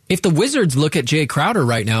 if the Wizards look at Jay Crowder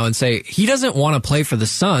right now and say, he doesn't want to play for the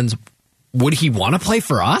Suns, would he want to play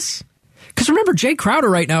for us? Because remember, Jay Crowder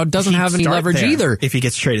right now doesn't have any leverage either. If he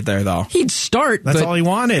gets traded there, though. He'd start. That's all he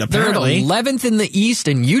wanted, apparently. They're 11th in the East,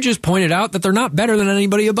 and you just pointed out that they're not better than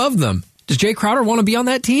anybody above them. Does Jay Crowder want to be on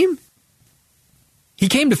that team? He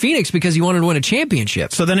came to Phoenix because he wanted to win a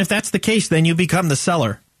championship. So then if that's the case, then you become the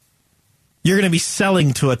seller. You're going to be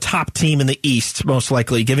selling to a top team in the East, most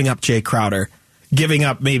likely, giving up Jay Crowder, giving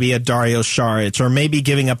up maybe a Dario Saric, or maybe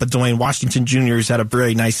giving up a Dwayne Washington Jr. who's had a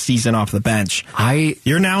very nice season off the bench.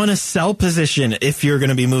 You're now in a sell position if you're going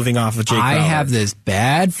to be moving off of Jay Crowder. I have this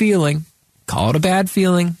bad feeling, call it a bad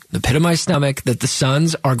feeling, the pit of my stomach, that the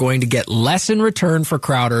Suns are going to get less in return for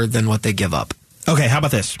Crowder than what they give up. Okay, how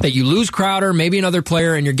about this? That you lose Crowder, maybe another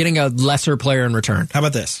player, and you're getting a lesser player in return. How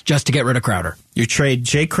about this? Just to get rid of Crowder. You trade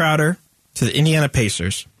Jay Crowder to the Indiana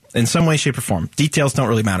Pacers in some way, shape, or form. Details don't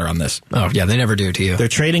really matter on this. Oh, yeah, they never do to you. They're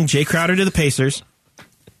trading Jay Crowder to the Pacers,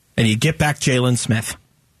 and you get back Jalen Smith.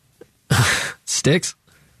 Sticks?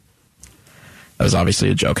 That was obviously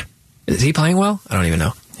a joke. Is he playing well? I don't even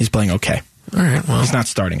know. He's playing okay. All right, well. He's not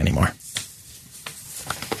starting anymore.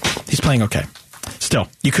 He's playing okay. Still,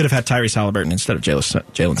 you could have had Tyrese Halliburton instead of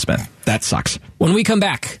Jalen Smith. That sucks. When we come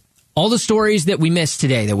back, all the stories that we missed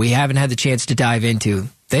today that we haven't had the chance to dive into,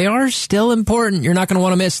 they are still important. You're not going to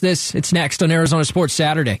want to miss this. It's next on Arizona Sports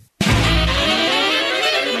Saturday.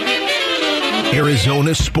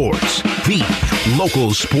 Arizona Sports, the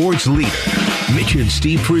local sports leader. Mitch and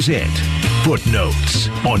Steve present Footnotes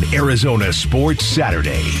on Arizona Sports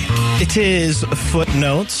Saturday. It is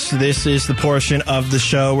Footnotes. This is the portion of the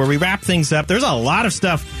show where we wrap things up. There's a lot of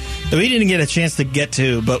stuff that we didn't get a chance to get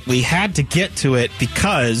to, but we had to get to it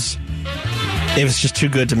because it was just too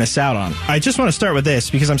good to miss out on. I just want to start with this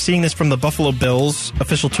because I'm seeing this from the Buffalo Bills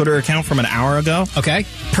official Twitter account from an hour ago. Okay.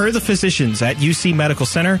 Per the physicians at UC Medical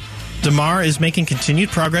Center, DeMar is making continued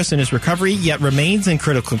progress in his recovery, yet remains in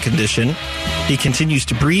critical condition. He continues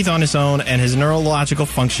to breathe on his own, and his neurological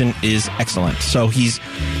function is excellent. So he's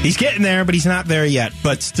getting there, but he's not there yet.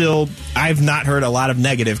 But still, I've not heard a lot of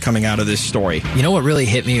negative coming out of this story. You know what really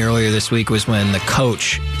hit me earlier this week was when the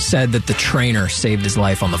coach said that the trainer saved his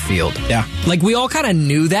life on the field. Yeah. Like, we all kind of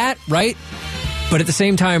knew that, right? But at the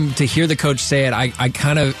same time, to hear the coach say it, I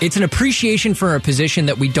kind of, it's an appreciation for a position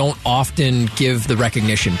that we don't often give the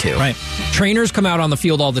recognition to. Right. Trainers come out on the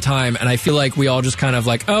field all the time, and I feel like we all just kind of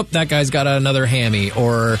like, oh, that guy's got another hammy,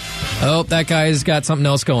 or, oh, that guy's got something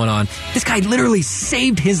else going on. This guy literally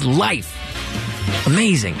saved his life.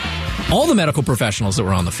 Amazing. All the medical professionals that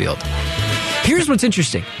were on the field. Here's what's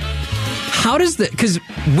interesting. How does because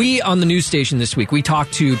we on the news station this week, we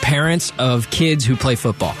talked to parents of kids who play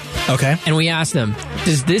football. Okay. And we asked them,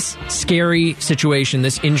 does this scary situation,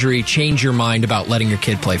 this injury, change your mind about letting your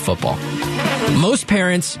kid play football? Most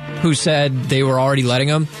parents who said they were already letting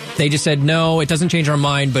them, they just said, no, it doesn't change our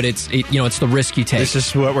mind, but it's the risk you take. This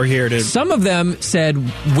is what we're here to. Some of them said,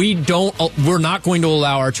 we're not going to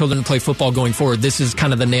allow our children to play football going forward. This is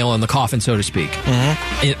kind of the nail in the coffin, so to speak,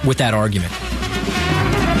 with that argument.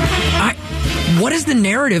 What is the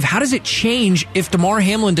narrative? How does it change if Damar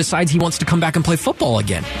Hamlin decides he wants to come back and play football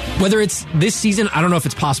again? Whether it's this season, I don't know if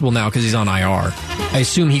it's possible now because he's on IR. I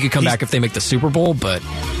assume he could come back if they make the Super Bowl, but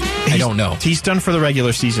I don't know. He's done for the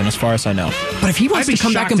regular season as far as I know. But if he wants to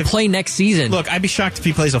come back and play next season... Look, I'd be shocked if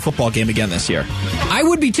he plays a football game again this year. I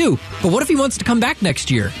would be too. But what if he wants to come back next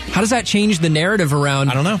year? How does that change the narrative around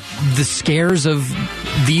I don't know. The scares of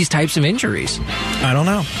these types of injuries? I don't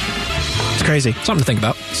know. It's crazy. Something to think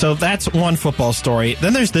about. So that's one football story.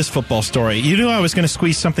 Then there's this football story. You knew I was going to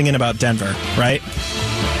squeeze something in about Denver, right?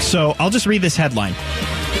 So I'll just read this headline.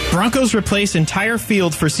 Broncos replace entire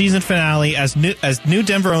field for season finale as new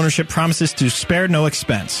Denver ownership promises to spare no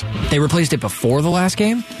expense. They replaced it before the last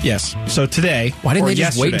game? Yes. So today. Why didn't they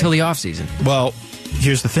just wait until the offseason? Well,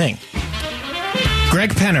 here's the thing.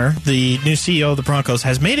 Greg Penner, the new CEO of the Broncos,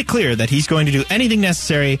 has made it clear that he's going to do anything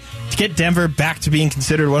necessary to get Denver back to being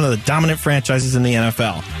considered one of the dominant franchises in the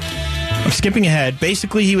NFL. I'm skipping ahead.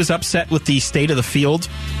 Basically, he was upset with the state of the field.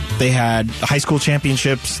 They had the high school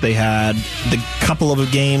championships. They had the couple of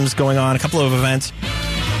games going on, a couple of events.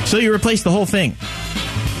 So you replaced the whole thing.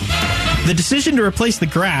 The decision to replace the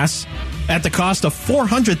grass at the cost of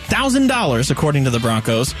 $400,000, according to the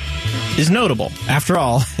Broncos, is notable. After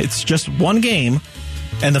all, it's just one game,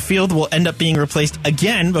 and the field will end up being replaced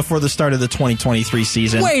again before the start of the 2023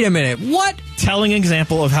 season. Wait a minute, what? Telling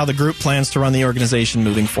example of how the group plans to run the organization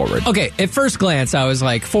moving forward. Okay, at first glance, I was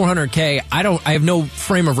like, $400K, I have no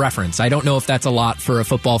frame of reference. I don't know if that's a lot for a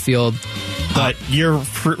football field. But your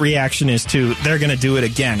reaction is they're going to do it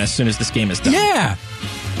again as soon as this game is done. Yeah.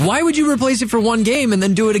 Why would you replace it for one game and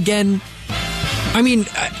then do it again? I mean,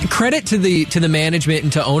 credit to the management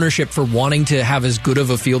and to ownership for wanting to have as good of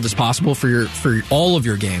a field as possible for all of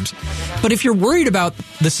your games. But if you're worried about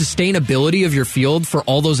the sustainability of your field for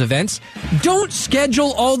all those events, don't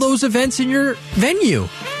schedule all those events in your venue.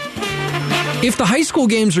 If the high school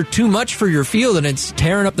games are too much for your field and it's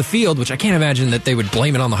tearing up the field, which I can't imagine that they would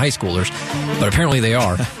blame it on the high schoolers, but apparently they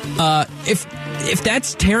are. If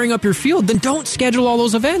that's tearing up your field, then don't schedule all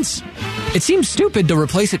those events. It seems stupid to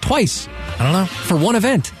replace it twice. I don't know. For one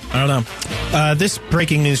event. I don't know. This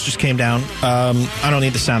breaking news just came down. I don't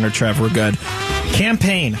need the sounder, Trev. We're good.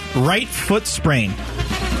 Campaign, right foot sprain,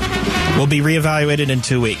 will be reevaluated in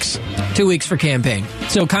 2 weeks. 2 weeks for campaign.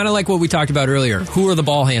 So kind of like what we talked about earlier. Who are the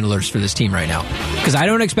ball handlers for this team right now? Because I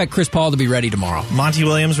don't expect Chris Paul to be ready tomorrow. Monty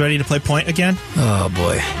Williams ready to play point again? Oh,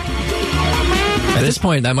 boy. At this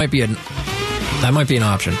point, that might be an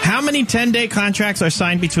option. How many 10-day contracts are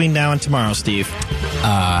signed between now and tomorrow, Steve?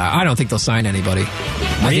 I don't think they'll sign anybody. Really?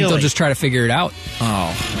 I think they'll just try to figure it out. Oh,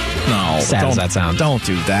 no. Sad as that sounds. Don't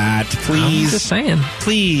do that. Please. I'm just saying.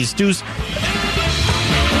 Please.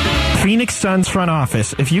 Phoenix Suns front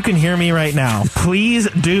office, if you can hear me right now, please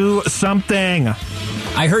do something.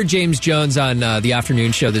 I heard James Jones on the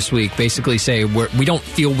afternoon show this week basically say we don't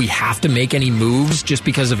feel we have to make any moves just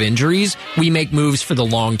because of injuries. We make moves for the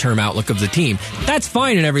long-term outlook of the team. That's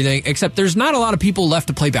fine and everything, except there's not a lot of people left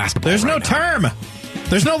to play basketball. There's no term.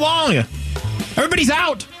 There's no long. Everybody's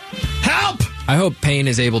out. Help! I hope Payne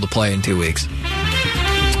is able to play in 2 weeks.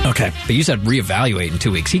 Okay. But you said reevaluate in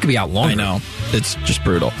 2 weeks. He could be out longer. I know. It's just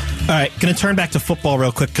brutal. All right, going to turn back to football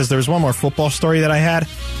real quick because there was one more football story that I had.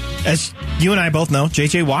 As you and I both know,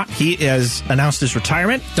 J.J. Watt, he has announced his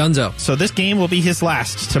retirement. Dunzo. So this game will be his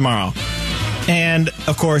last tomorrow. And,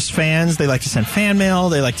 of course, fans, they like to send fan mail.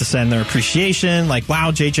 They like to send their appreciation. Like,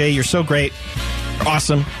 wow, JJ, you're so great. You're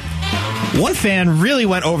awesome. One fan really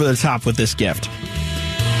went over the top with this gift.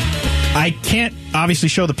 I can't obviously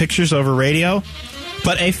show the pictures over radio,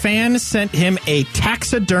 but a fan sent him a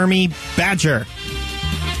taxidermy badger.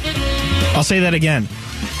 I'll say that again.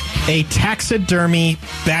 A taxidermy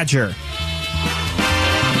badger.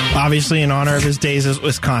 Obviously in honor of his days as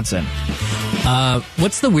Wisconsin.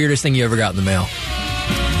 What's the weirdest thing you ever got in the mail?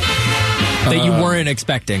 That you weren't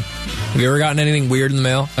expecting? Have you ever gotten anything weird in the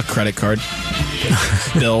mail? A credit card.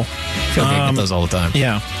 Bill. I feel like I get those all the time.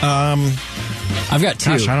 Yeah. I've got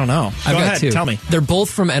two. Gosh, I don't know. I've Go got ahead, two. Tell me. They're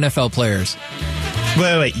both from NFL players.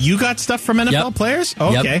 Wait. You got stuff from NFL Yep. players?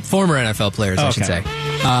 Okay. Yep. Former NFL players, I should Okay.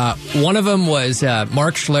 say. One of them was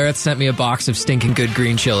Mark Schlereth sent me a box of stinking good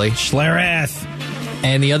green chili. Schlereth.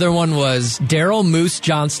 And the other one was Daryl Moose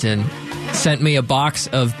Johnston sent me a box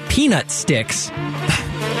of peanut sticks.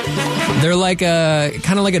 They're like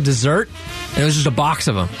kind of like a dessert. And it was just a box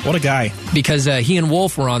of them. What a guy. Because he and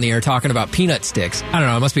Wolf were on the air talking about peanut sticks. I don't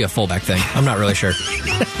know. It must be a fullback thing. I'm not really sure.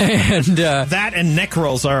 And that and neck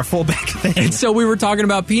rolls are a fullback thing. And so we were talking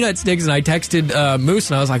about peanut sticks, and I texted Moose,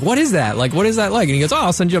 and I was like, what is that? Like, what is that like? And he goes,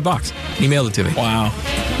 I'll send you a box. And he mailed it to me. Wow.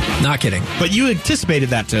 Not kidding. But you anticipated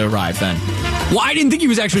that to arrive then. Well, I didn't think he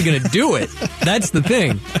was actually going to do it. That's the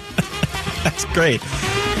thing. That's great.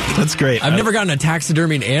 That's great. I've never gotten a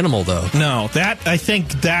taxidermied animal, though. No, I think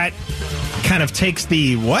that kind of takes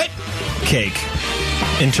the what cake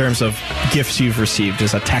in terms of gifts you've received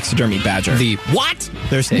as a taxidermy badger. The what?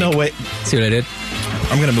 There's cake. no way. See what I did?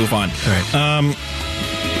 I'm going to move on. All right.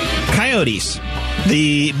 Coyotes.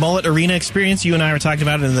 The Mullet Arena experience, you and I were talking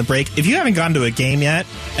about it in the break. If you haven't gone to a game yet,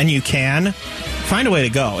 and you can, find a way to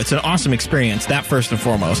go. It's an awesome experience, that first and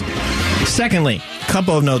foremost. Secondly, a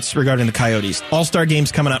couple of notes regarding the Coyotes. All-Star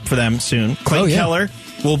game's coming up for them soon. Clayton Keller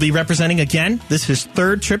will be representing again. This is his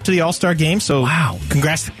third trip to the All-Star game, so wow.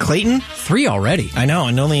 Congrats to Clayton. 3 already. I know,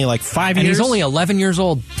 and only like 5 years. And he's only 11 years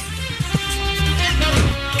old.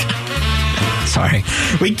 Sorry.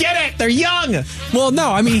 We get it. They're young. Well, no,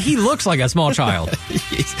 I mean, he looks like a small child.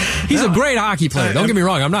 He's a great hockey player. Don't get me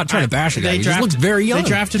wrong. I'm not trying to bash the guy. He just looks very young. They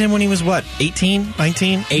drafted him when he was, what, 18,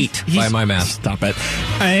 19? 8, by my math. Stop it.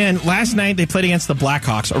 And last night, they played against the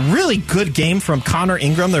Blackhawks. A really good game from Connor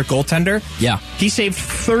Ingram, their goaltender. Yeah. He saved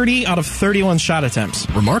 30 out of 31 shot attempts.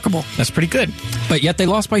 Remarkable. That's pretty good. But yet they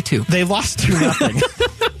lost by 2. They lost 2-0.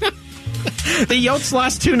 The Yotes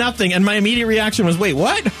lost 2-0, and my immediate reaction was, wait,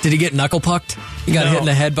 what? Did he get knuckle pucked? He got hit in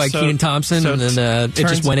the head by Keenan Thompson, and then it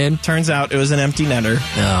just went in? Turns out it was an empty netter.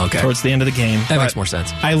 Oh, okay. Towards the end of the game. That makes more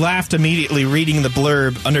sense. I laughed immediately reading the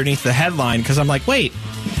blurb underneath the headline, because I'm like, wait,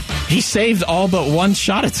 he saved all but one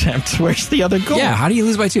shot attempt. Where's the other goal? Yeah, how do you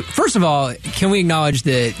lose by 2? First of all, can we acknowledge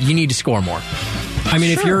that you need to score more? I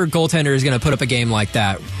mean, if your goaltender is going to put up a game like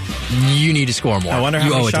that, you need to score more. I wonder how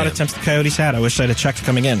many shot attempts the Coyotes had. I wish I'd have checked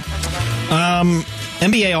coming in.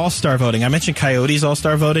 NBA All-Star voting. I mentioned Coyotes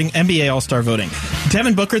All-Star voting. NBA All-Star voting.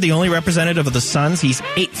 Devin Booker, the only representative of the Suns. He's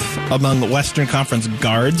 8th among the Western Conference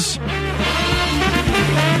guards.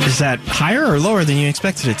 Is that higher or lower than you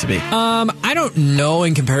expected it to be? I don't know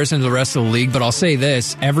in comparison to the rest of the league, but I'll say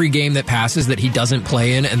this. Every game that passes that he doesn't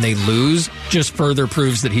play in and they lose just further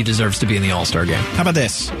proves that he deserves to be in the All-Star game. How about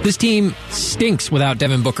this? This team stinks without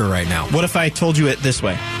Devin Booker right now. What if I told you it this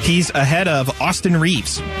way? He's ahead of Austin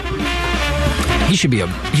Reeves. He should be in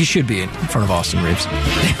front of Austin Reeves.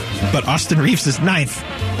 But Austin Reeves is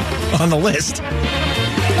 9th on the list.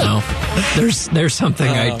 No. There's something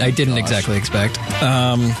I didn't exactly expect.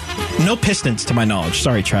 No Pistons, to my knowledge.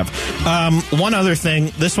 Sorry, Trev. One other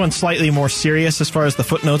thing. This one's slightly more serious as far as the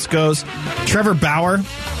footnotes goes. Trevor Bauer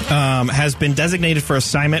has been designated for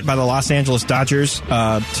assignment by the Los Angeles Dodgers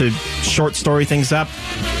to short story things up.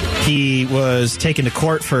 He was taken to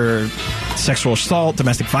court for sexual assault,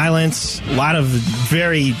 domestic violence, a lot of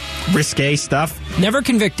very risque stuff. Never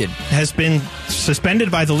convicted. Has been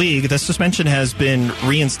suspended by the league. The suspension has been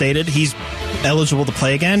reinstated. He's eligible to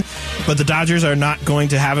play again, but the Dodgers are not going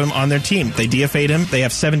to have him on their team. They DFA'd him. They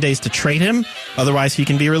have 7 days to trade him. Otherwise, he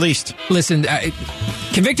can be released. Listen,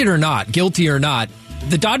 convicted or not, guilty or not,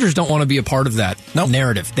 The Dodgers don't want to be a part of that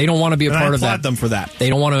narrative. They don't want to be a part of that. I applaud them for that. They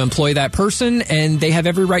don't want to employ that person, and they have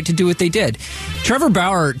every right to do what they did. Trevor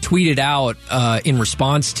Bauer tweeted out in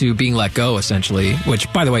response to being let go, essentially,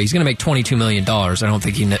 which, by the way, he's going to make $22 million. I don't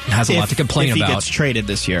think he has a lot to complain about. If he gets traded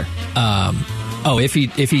this year. If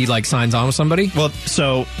he like signs on with somebody? Well,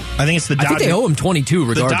 so I think it's the Dodgers. I think they owe him 22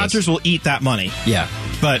 regardless. The Dodgers will eat that money. Yeah.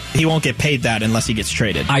 But he won't get paid that unless he gets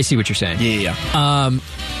traded. I see what you're saying. Yeah.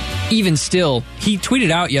 Even still, he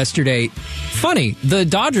tweeted out yesterday, funny, the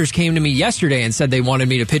Dodgers came to me yesterday and said they wanted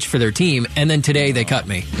me to pitch for their team, and then today they cut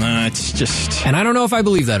me. It's just... And I don't know if I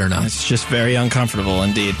believe that or not. It's just very uncomfortable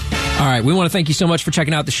indeed. All right, we want to thank you so much for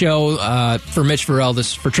checking out the show. For Mitch Farrell,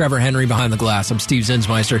 for Trevor Henry behind the glass, I'm Steve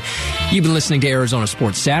Zinsmeister. You've been listening to Arizona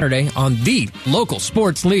Sports Saturday on the local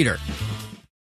sports leader.